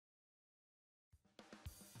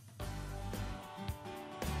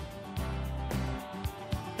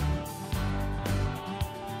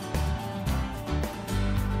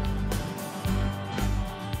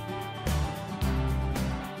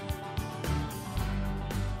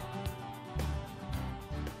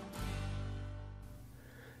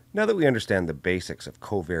Now that we understand the basics of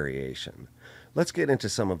covariation, let's get into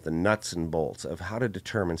some of the nuts and bolts of how to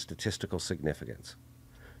determine statistical significance.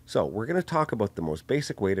 So, we're going to talk about the most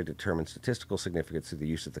basic way to determine statistical significance through the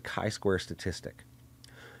use of the chi-square statistic.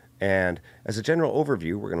 And as a general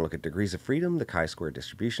overview, we're going to look at degrees of freedom, the chi-square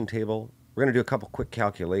distribution table. We're going to do a couple quick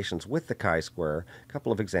calculations with the chi-square, a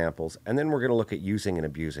couple of examples, and then we're going to look at using and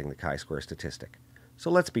abusing the chi-square statistic.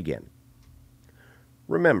 So let's begin.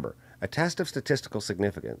 Remember, a test of statistical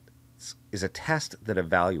significance is a test that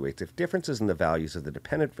evaluates if differences in the values of the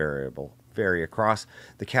dependent variable vary across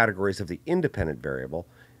the categories of the independent variable,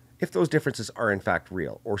 if those differences are in fact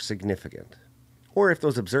real or significant, or if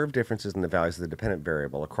those observed differences in the values of the dependent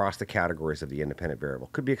variable across the categories of the independent variable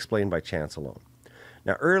could be explained by chance alone.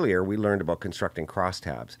 Now, earlier we learned about constructing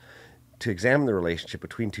crosstabs to examine the relationship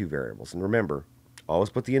between two variables. And remember, always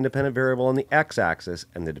put the independent variable on the x-axis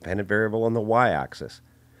and the dependent variable on the y-axis.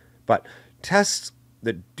 But tests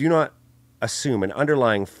that do not assume an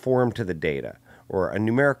underlying form to the data or a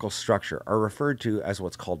numerical structure are referred to as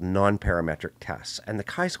what's called non-parametric tests. And the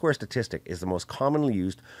chi-square statistic is the most commonly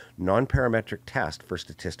used non-parametric test for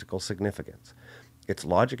statistical significance. Its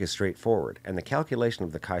logic is straightforward, and the calculation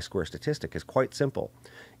of the chi-square statistic is quite simple.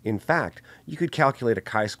 In fact, you could calculate a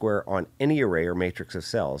chi-square on any array or matrix of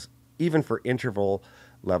cells, even for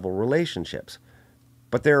interval-level relationships.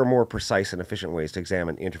 But there are more precise and efficient ways to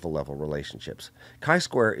examine interval-level relationships.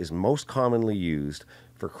 Chi-square is most commonly used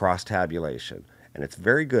for cross-tabulation, and it's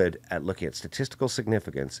very good at looking at statistical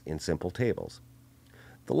significance in simple tables.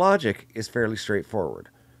 The logic is fairly straightforward.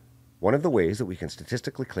 One of the ways that we can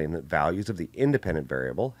statistically claim that values of the independent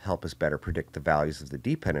variable help us better predict the values of the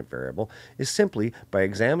dependent variable is simply by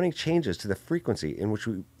examining changes to the frequency in which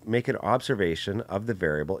we make an observation of the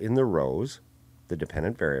variable in the rows, the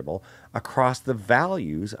dependent variable, across the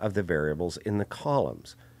values of the variables in the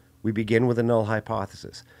columns. We begin with a null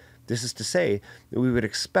hypothesis. This is to say that we would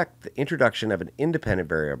expect the introduction of an independent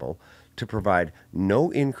variable to provide no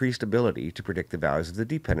increased ability to predict the values of the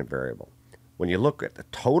dependent variable. When you look at the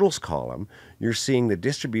totals column, you're seeing the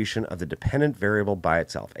distribution of the dependent variable by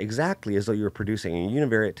itself, exactly as though you were producing a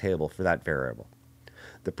univariate table for that variable.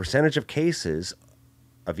 The percentage of cases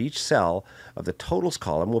of each cell of the totals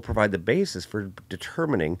column will provide the basis for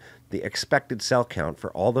determining the expected cell count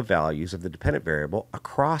for all the values of the dependent variable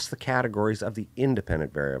across the categories of the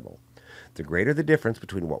independent variable. The greater the difference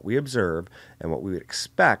between what we observe and what we would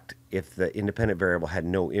expect if the independent variable had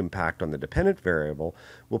no impact on the dependent variable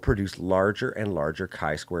will produce larger and larger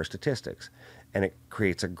chi-square statistics, and it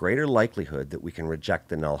creates a greater likelihood that we can reject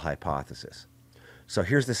the null hypothesis. So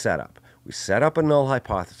here's the setup. We set up a null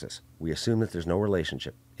hypothesis. We assume that there's no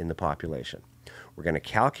relationship in the population. We're going to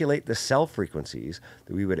calculate the cell frequencies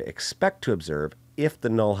that we would expect to observe if the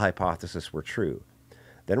null hypothesis were true.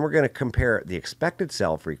 Then we're going to compare the expected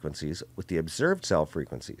cell frequencies with the observed cell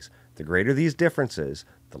frequencies. The greater these differences,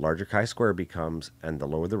 the larger chi-square becomes and the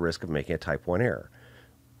lower the risk of making a type 1 error,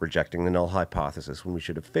 rejecting the null hypothesis when we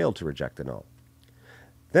should have failed to reject the null.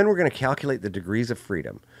 Then we're going to calculate the degrees of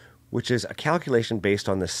freedom, which is a calculation based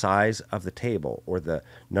on the size of the table or the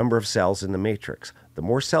number of cells in the matrix. The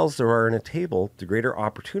more cells there are in a table, the greater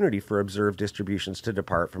opportunity for observed distributions to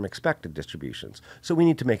depart from expected distributions. So we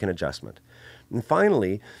need to make an adjustment. And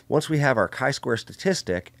finally, once we have our chi-square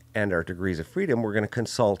statistic and our degrees of freedom, we're going to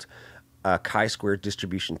consult a chi-square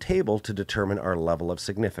distribution table to determine our level of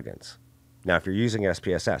significance. Now, if you're using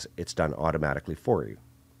SPSS, it's done automatically for you.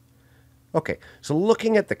 Okay, so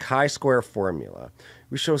looking at the chi-square formula,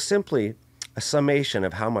 we show simply a summation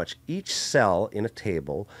of how much each cell in a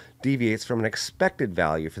table deviates from an expected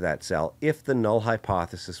value for that cell if the null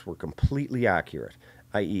hypothesis were completely accurate,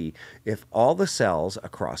 i.e., if all the cells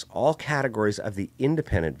across all categories of the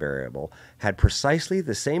independent variable had precisely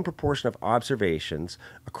the same proportion of observations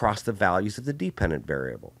across the values of the dependent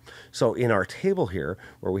variable. So in our table here,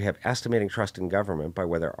 where we have estimating trust in government by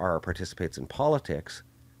whether R participates in politics,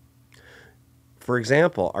 for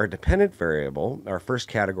example, our dependent variable, our first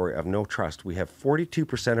category of no trust, we have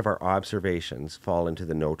 42% of our observations fall into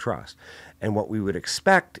the no trust. And what we would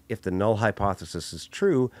expect if the null hypothesis is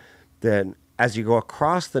true, then as you go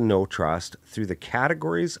across the no trust through the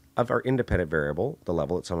categories of our independent variable, the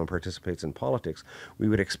level that someone participates in politics, we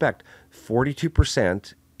would expect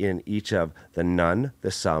 42% in each of the none, the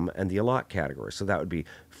some, and the a lot categories. So that would be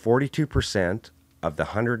 42% of the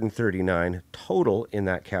 139 total in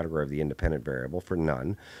that category of the independent variable for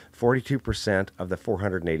none, 42% of the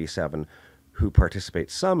 487 who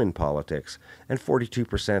participate some in politics, and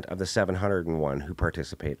 42% of the 701 who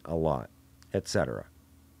participate a lot, etc.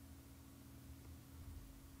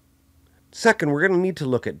 Second, we're going to need to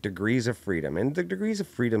look at degrees of freedom, and the degrees of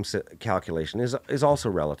freedom calculation is also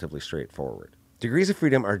relatively straightforward. Degrees of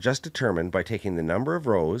freedom are just determined by taking the number of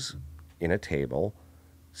rows in a table,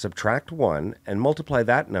 subtract 1, and multiply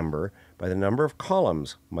that number by the number of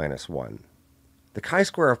columns minus 1. The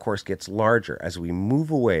chi-square, of course, gets larger as we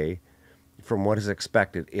move away from what is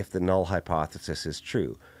expected if the null hypothesis is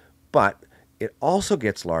true, but it also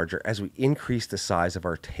gets larger as we increase the size of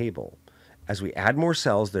our table. As we add more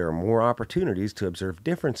cells, there are more opportunities to observe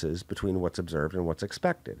differences between what's observed and what's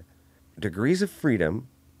expected. Degrees of freedom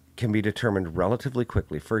can be determined relatively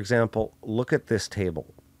quickly. For example, look at this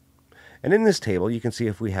table. And in this table, you can see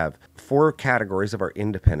if we have 4 categories of our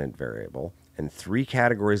independent variable and 3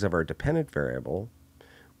 categories of our dependent variable,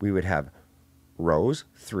 we would have rows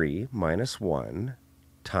 3 minus 1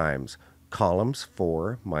 times columns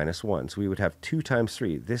 4 minus 1. So we would have 2 times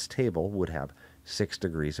 3. This table would have 6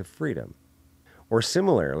 degrees of freedom. Or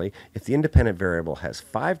similarly, if the independent variable has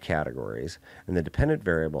 5 categories and the dependent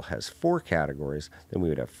variable has 4 categories, then we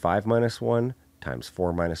would have 5 minus 1 times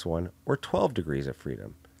 4 minus 1, or 12 degrees of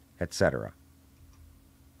freedom, etc.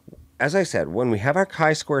 As I said, when we have our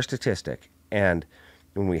chi-square statistic and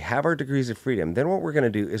when we have our degrees of freedom, then what we're going to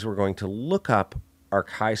do is we're going to look up our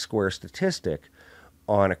chi-square statistic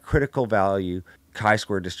on a critical value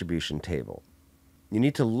chi-square distribution table. You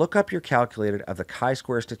need to look up your calculated of the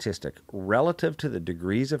chi-square statistic relative to the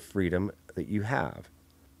degrees of freedom that you have.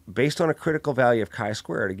 Based on a critical value of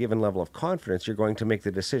chi-square at a given level of confidence, you're going to make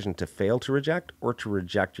the decision to fail to reject or to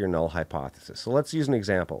reject your null hypothesis. So let's use an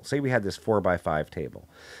example. Say we had this 4 by 5 table,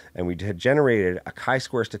 and we had generated a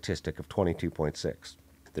chi-square statistic of 22.6.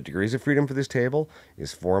 The degrees of freedom for this table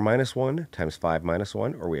is 4 minus 1 times 5 minus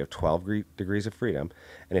 1, or we have 12 degrees of freedom.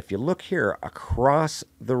 And if you look here across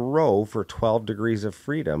the row for 12 degrees of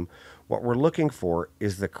freedom, what we're looking for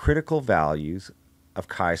is the critical values of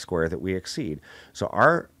chi-square that we exceed. So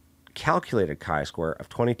our calculated chi-square of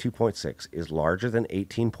 22.6 is larger than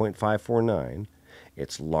 18.549.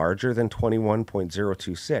 It's larger than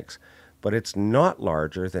 21.026, but it's not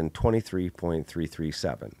larger than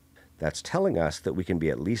 23.337. That's telling us that we can be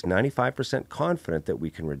at least 95% confident that we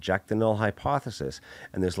can reject the null hypothesis,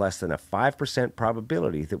 and there's less than a 5%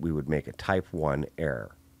 probability that we would make a type 1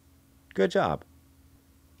 error. Good job.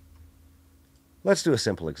 Let's do a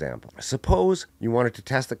simple example. Suppose you wanted to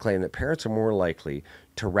test the claim that parents are more likely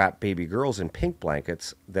to wrap baby girls in pink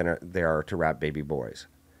blankets than they are to wrap baby boys.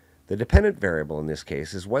 The dependent variable in this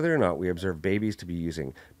case is whether or not we observe babies to be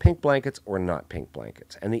using pink blankets or not pink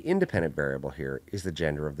blankets, and the independent variable here is the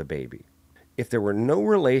gender of the baby. If there were no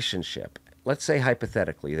relationship, let's say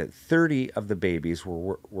hypothetically that 30 of the babies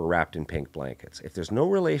were wrapped in pink blankets. If there's no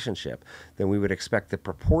relationship, then we would expect the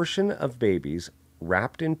proportion of babies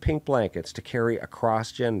wrapped in pink blankets to carry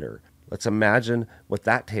across gender. Let's imagine what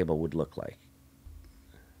that table would look like.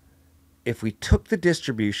 If we took the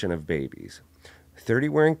distribution of babies, 30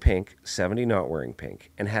 wearing pink, 70 not wearing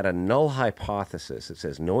pink, and had a null hypothesis that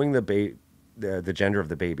says knowing the gender of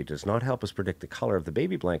the baby does not help us predict the color of the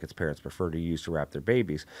baby blankets parents prefer to use to wrap their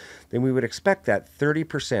babies, then we would expect that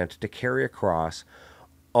 30% to carry across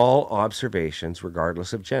all observations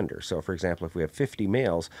regardless of gender. So, for example, if we have 50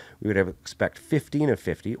 males, we would expect 15 of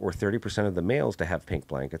 50, or 30% of the males to have pink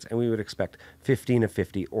blankets, and we would expect 15 of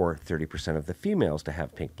 50, or 30% of the females to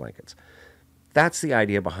have pink blankets. That's the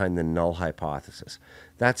idea behind the null hypothesis.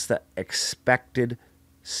 That's the expected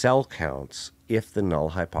cell counts if the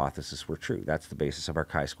null hypothesis were true. That's the basis of our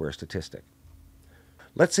chi-square statistic.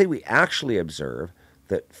 Let's say we actually observe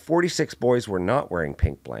that 46 boys were not wearing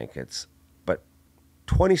pink blankets, but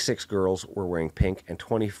 26 girls were wearing pink and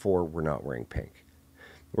 24 were not wearing pink.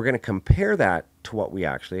 We're going to compare that to what we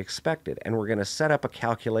actually expected, and we're going to set up a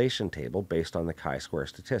calculation table based on the chi-square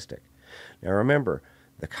statistic. Now remember,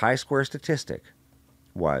 the chi-square statistic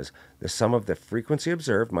was the sum of the frequency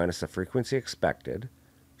observed minus the frequency expected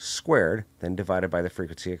squared, then divided by the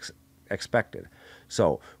frequency expected.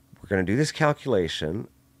 So we're going to do this calculation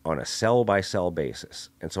on a cell-by-cell basis.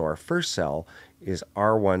 And so our first cell is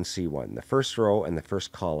R1C1, the first row and the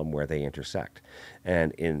first column where they intersect.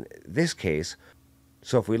 And in this case,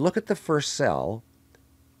 so if we look at the first cell,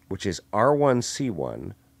 which is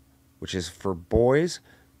R1C1, which is for boys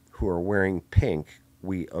who are wearing pink,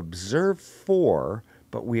 we observed 4,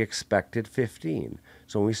 but we expected 15.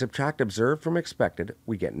 So when we subtract observed from expected,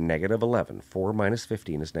 we get negative 11. 4 minus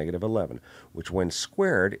 15 is negative 11, which when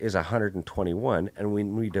squared is 121. And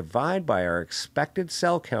when we divide by our expected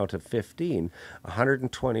cell count of 15,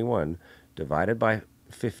 121 divided by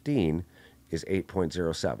 15 is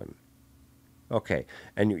 8.07. Okay,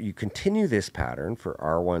 and you continue this pattern for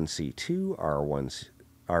R1C2,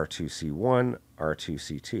 R2C1,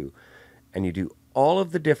 R2C2. and you do all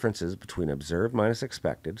of the differences between observed minus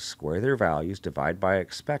expected, square their values, divide by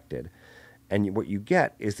expected, and what you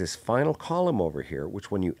get is this final column over here,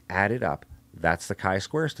 which when you add it up, that's the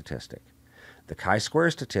chi-square statistic. The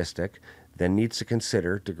chi-square statistic then needs to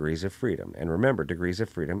consider degrees of freedom. And remember, degrees of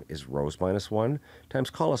freedom is rows minus 1 times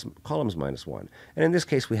columns minus 1. And in this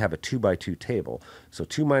case, we have a 2 by 2 table. So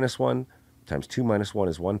 2 minus 1 times 2 minus 1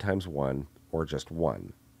 is 1 times 1, or just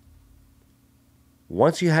 1.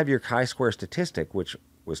 Once you have your chi-square statistic, which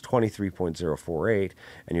was 23.048,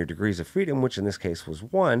 and your degrees of freedom, which in this case was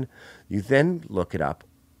 1, you then look it up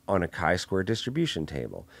on a chi-square distribution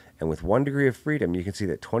table. And with 1 degree of freedom, you can see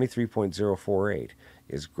that 23.048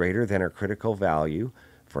 is greater than our critical value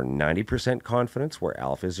for 90% confidence, where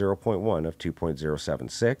alpha is 0.1 of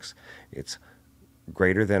 2.076. It's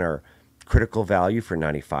greater than our critical value for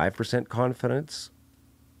 95% confidence,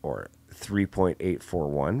 or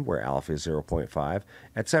 3.841, where alpha is 0.5,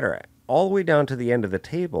 etc. All the way down to the end of the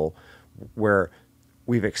table, where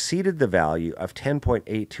we've exceeded the value of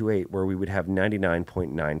 10.828, where we would have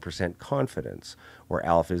 99.9% confidence, where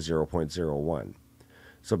alpha is 0.01.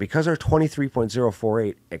 So because our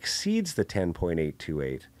 23.048 exceeds the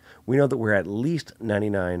 10.828, we know that we're at least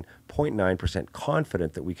 99.9%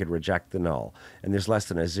 confident that we could reject the null. And there's less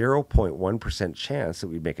than a 0.1% chance that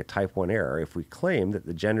we'd make a type 1 error if we claim that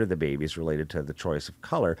the gender of the baby is related to the choice of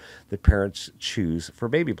color that parents choose for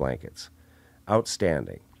baby blankets.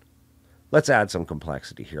 Outstanding. Let's add some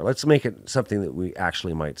complexity here. Let's make it something that we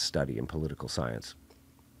actually might study in political science.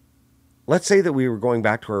 Let's say that we were going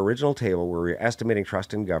back to our original table where we were estimating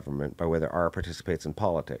trust in government by whether R participates in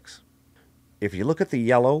politics. If you look at the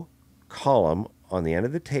yellow column on the end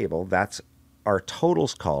of the table, that's our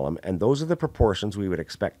totals column, and those are the proportions we would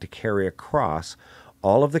expect to carry across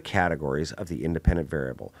all of the categories of the independent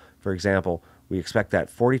variable. For example, we expect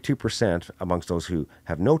that 42% amongst those who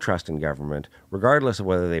have no trust in government, regardless of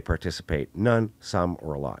whether they participate none, some,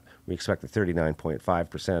 or a lot. We expect the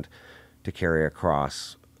 39.5% to carry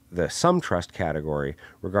across the some trust category,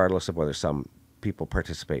 regardless of whether some people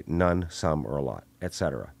participate none, some, or a lot,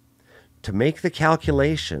 etc. To make the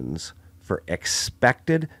calculations for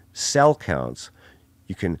expected cell counts,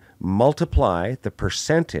 you can multiply the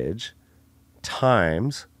percentage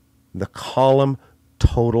times the column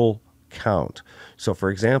total count. So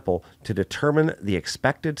for example, to determine the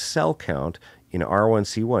expected cell count in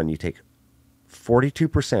R1C1, you take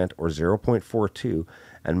 42% or 0.42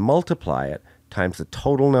 and multiply it times the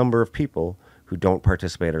total number of people who don't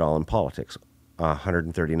participate at all in politics,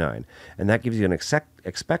 139. And that gives you an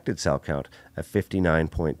expected cell count of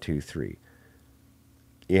 59.23.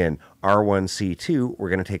 In R1C2, we're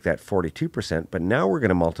going to take that 42%, but now we're going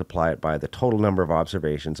to multiply it by the total number of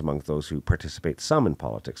observations among those who participate some in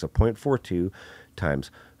politics. So 0.42 times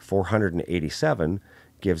 487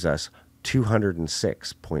 gives us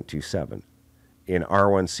 206.27. In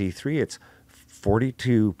R1C3, it's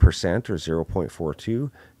 42% or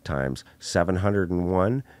 0.42 times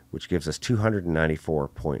 701, which gives us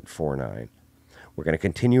 294.49. We're going to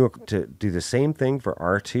continue to do the same thing for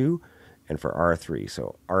R2 and for R3.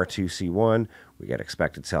 So R2C1, we get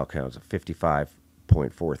expected cell counts of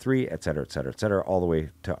 55.43, et cetera, all the way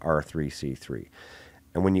to R3C3.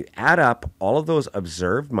 And when you add up all of those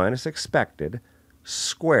observed minus expected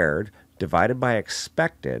squared divided by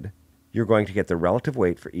expected, you're going to get the relative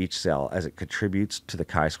weight for each cell as it contributes to the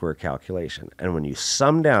chi-square calculation. And when you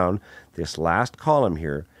sum down this last column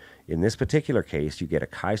here, in this particular case, you get a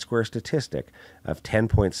chi-square statistic of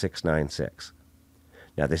 10.696.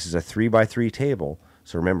 Now, this is a 3 by 3 table,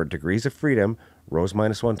 so remember, degrees of freedom, rows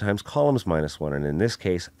minus 1 times columns minus 1, and in this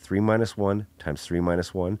case, 3 minus 1 times 3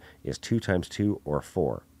 minus 1 is 2 times 2, or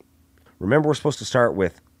 4. Remember, we're supposed to start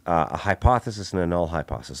with a hypothesis and a null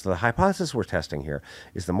hypothesis. So the hypothesis we're testing here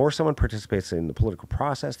is the more someone participates in the political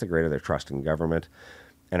process, the greater their trust in government.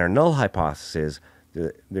 And our null hypothesis is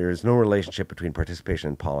there is no relationship between participation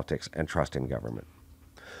in politics and trust in government.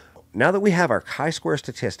 Now that we have our chi-square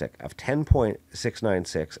statistic of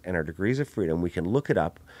 10.696 and our degrees of freedom, we can look it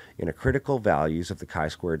up in a critical values of the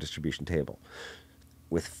chi-square distribution table.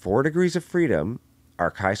 With 4 degrees of freedom, our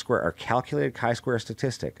calculated chi-square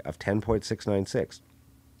statistic of 10.696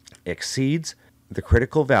 exceeds the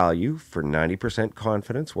critical value for 90%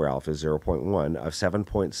 confidence, where alpha is 0.1, of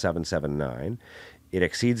 7.779. It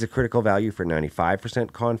exceeds the critical value for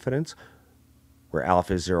 95% confidence, where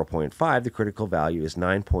alpha is 0.5. The critical value is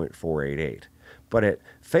 9.488. But it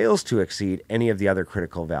fails to exceed any of the other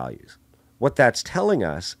critical values. What that's telling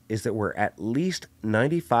us is that we're at least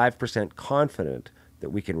 95% confident that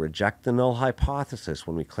we can reject the null hypothesis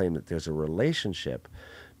when we claim that there's a relationship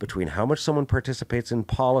between how much someone participates in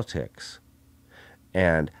politics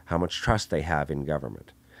and how much trust they have in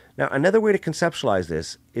government. Now, another way to conceptualize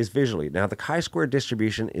this is visually. Now, the chi-square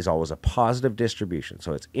distribution is always a positive distribution,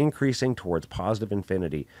 so it's increasing towards positive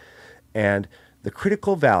infinity. And the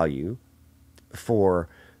critical value for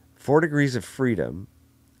 4 degrees of freedom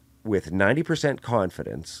with 90%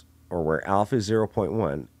 confidence, or where alpha is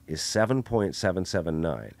 0.1, is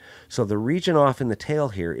 7.779. So the region off in the tail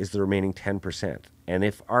here is the remaining 10%. And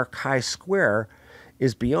if our chi-square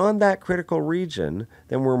is beyond that critical region,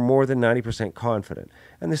 then we're more than 90% confident.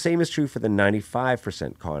 And the same is true for the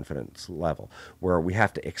 95% confidence level, where we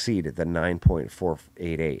have to exceed the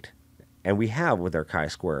 9.488. And we have with our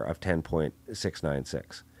chi-square of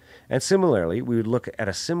 10.696. And similarly, we would look at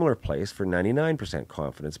a similar place for 99%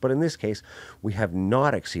 confidence, but in this case, we have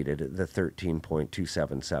not exceeded the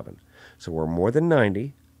 13.277. So we're more than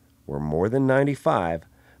 90, we're more than 95,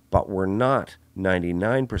 but we're not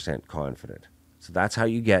 99% confident. So that's how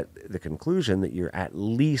you get the conclusion that you're at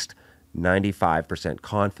least 95%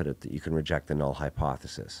 confident that you can reject the null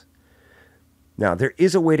hypothesis. Now, there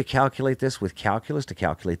is a way to calculate this with calculus to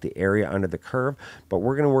calculate the area under the curve, but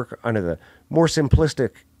we're going to work under the more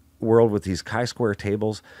simplistic world with these chi-square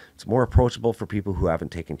tables. It's more approachable for people who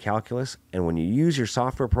haven't taken calculus, and when you use your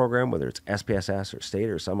software program, whether it's SPSS or State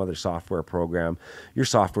or some other software program, your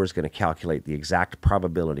software is going to calculate the exact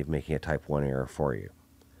probability of making a type 1 error for you.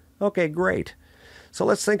 Okay, great. So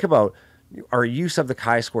let's think about our use of the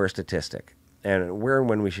chi-square statistic and where and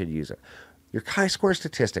when we should use it. Your chi-square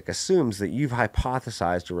statistic assumes that you've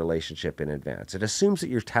hypothesized a relationship in advance. It assumes that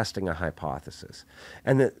you're testing a hypothesis,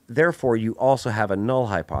 and that therefore you also have a null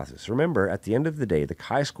hypothesis. Remember, at the end of the day, the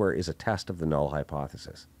chi-square is a test of the null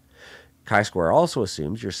hypothesis. Chi-square also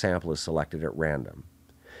assumes your sample is selected at random.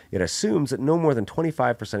 It assumes that no more than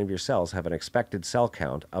 25% of your cells have an expected cell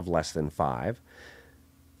count of less than 5,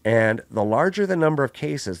 and the larger the number of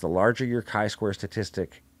cases, the larger your chi-square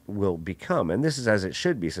statistic will become. And this is as it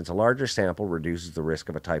should be, since a larger sample reduces the risk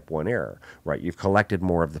of a type 1 error, right? You've collected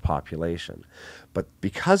more of the population. But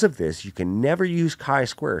because of this, you can never use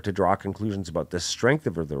chi-square to draw conclusions about the strength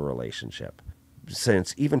of the relationship,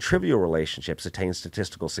 since even trivial relationships attain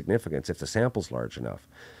statistical significance if the sample's large enough.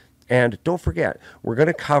 And don't forget, we're going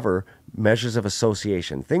to cover measures of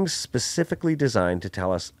association, things specifically designed to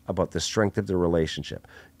tell us about the strength of the relationship.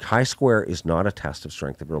 Chi-square is not a test of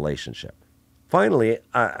strength of relationship. Finally,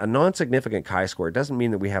 a non-significant chi-square doesn't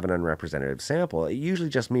mean that we have an unrepresentative sample. It usually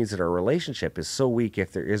just means that our relationship is so weak,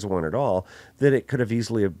 if there is one at all, that it could have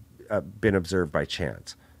easily been observed by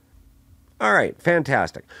chance. All right,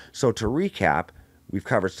 fantastic. So to recap, we've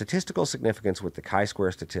covered statistical significance with the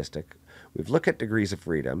chi-square statistic. We've looked at degrees of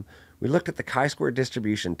freedom. We looked at the chi-square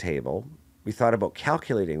distribution table. We thought about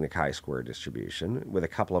calculating the chi-square distribution with a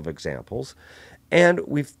couple of examples. And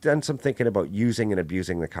we've done some thinking about using and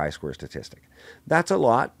abusing the chi-square statistic. That's a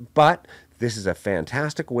lot, but this is a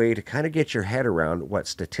fantastic way to kind of get your head around what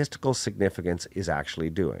statistical significance is actually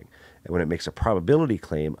doing, and when it makes a probability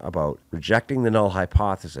claim about rejecting the null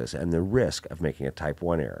hypothesis and the risk of making a type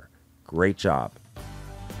 1 error. Great job.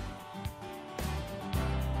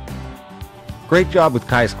 Great job with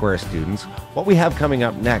chi-square, students. What we have coming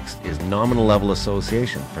up next is nominal level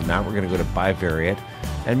association. From that, we're going to go to bivariate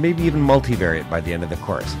and maybe even multivariate by the end of the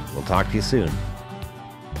course. We'll talk to you soon.